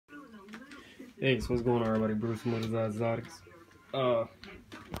Hey, so what's going on, everybody? Bruce from Exotics.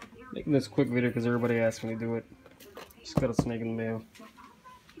 Making this quick video because everybody asked me to do it. Just got a snake in the mail.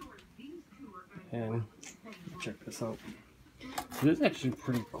 And check this out. So this is actually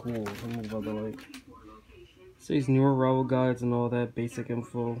pretty cool. Let me move out the light. It says newer rival guides and all that basic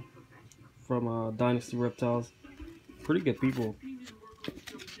info from Dynasty Reptiles. Pretty good people.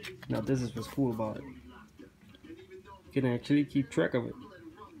 Now this is what's cool about it. You can actually keep track of it.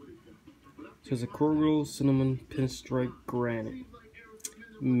 So it's a Coral Cinnamon Pinstripe Granite.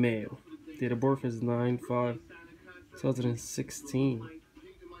 Male. Date of birth is 9/5/2016.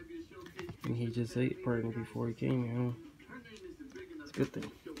 And he just ate pregnant before he came here, huh? It's a good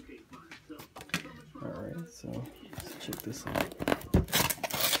thing. Alright, so let's check this out.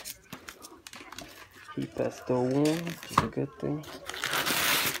 Keep that still warm, which is a good thing.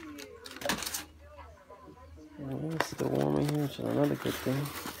 And it's still warm in here, which is another good thing.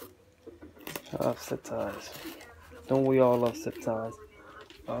 I love zip ties. Don't we all love zip ties?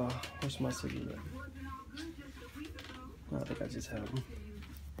 Where's my cigarette? I think I just have them.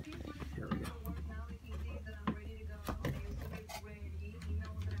 Here we go.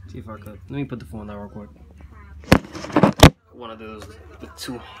 See if I could. Let me put the phone down real quick. One of those, the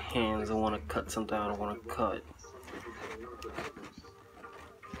two hands, I want to cut something I don't want to cut.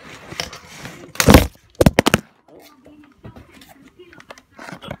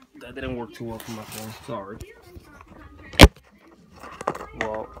 That didn't work too well for my phone. Sorry.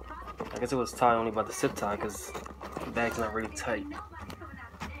 Well, I guess it was tied only by the zip tie because the bag's not really tight.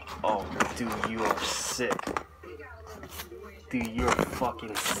 Oh, dude, you are sick. Dude, you're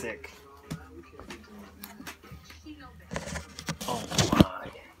fucking sick. Oh my.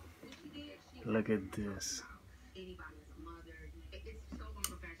 Look at this. Look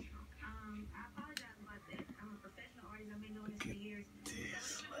at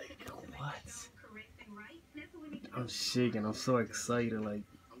this. Like, what? I'm shaking. I'm so excited. Like,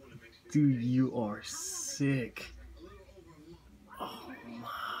 dude, you are sick. Oh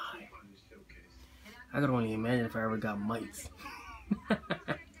my. I could only imagine if I ever got mites.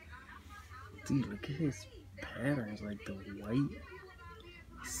 Dude, look at his patterns. Like the white.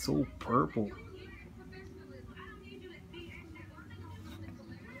 It's so purple.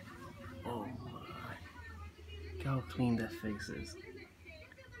 Oh my. Look how clean that face is.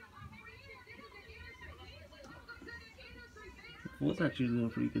 I was actually doing a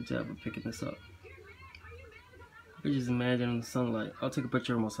pretty good job of picking this up. I can just imagine in the sunlight. I'll take a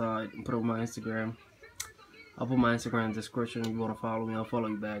picture of my side and put it on my Instagram. I'll put my Instagram in the description. If you want to follow me, I'll follow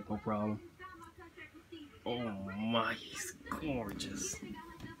you back, no problem. Oh my, he's gorgeous.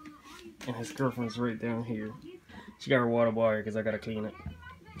 And his girlfriend's right down here. She got her water bottle because I gotta clean it.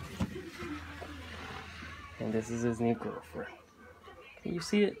 And this is his new girlfriend. Can you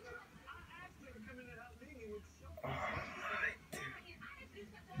see it? Oh my, dude.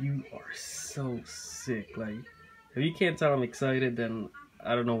 You are so sick. Like, if you can't tell I'm excited, then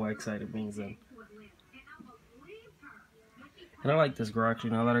I don't know what excited means then. And I like this girl actually,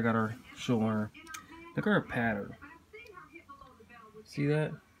 now that I got her showing her. Look at her pattern. See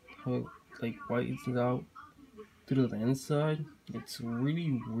that? How it like whitens out through the inside? It's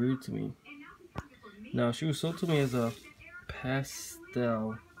really weird to me. Now she was sold to me as a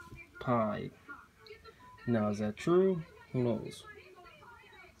pastel pie. Now is that true? Who knows?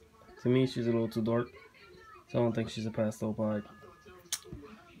 To me she's a little too dark. So I don't think she's a pastel pie.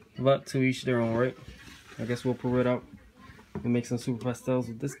 But to each their own, right? I guess we'll prove it out and make some super pastels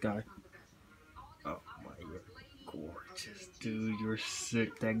with this guy. Oh my, you're gorgeous, dude. You're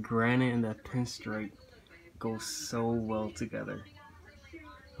sick. That granite and that pinstripe go so well together.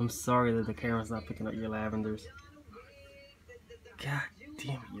 I'm sorry that the camera's not picking up your lavenders. God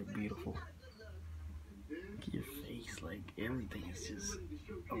damn it, you're beautiful. Look at your face, like everything is just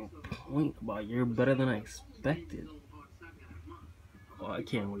on point about you. You're better than I expected. Oh, I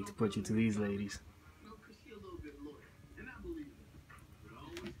can't wait to put you to these ladies.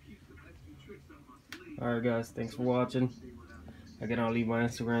 Alright guys, thanks for watching. Again, I'll leave my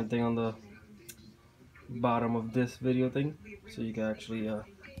Instagram thing on the bottom of this video thing, so you can actually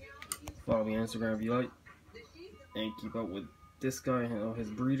follow me on Instagram if you like, and keep up with this guy and all his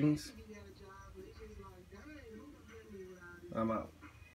breedings. I'm out.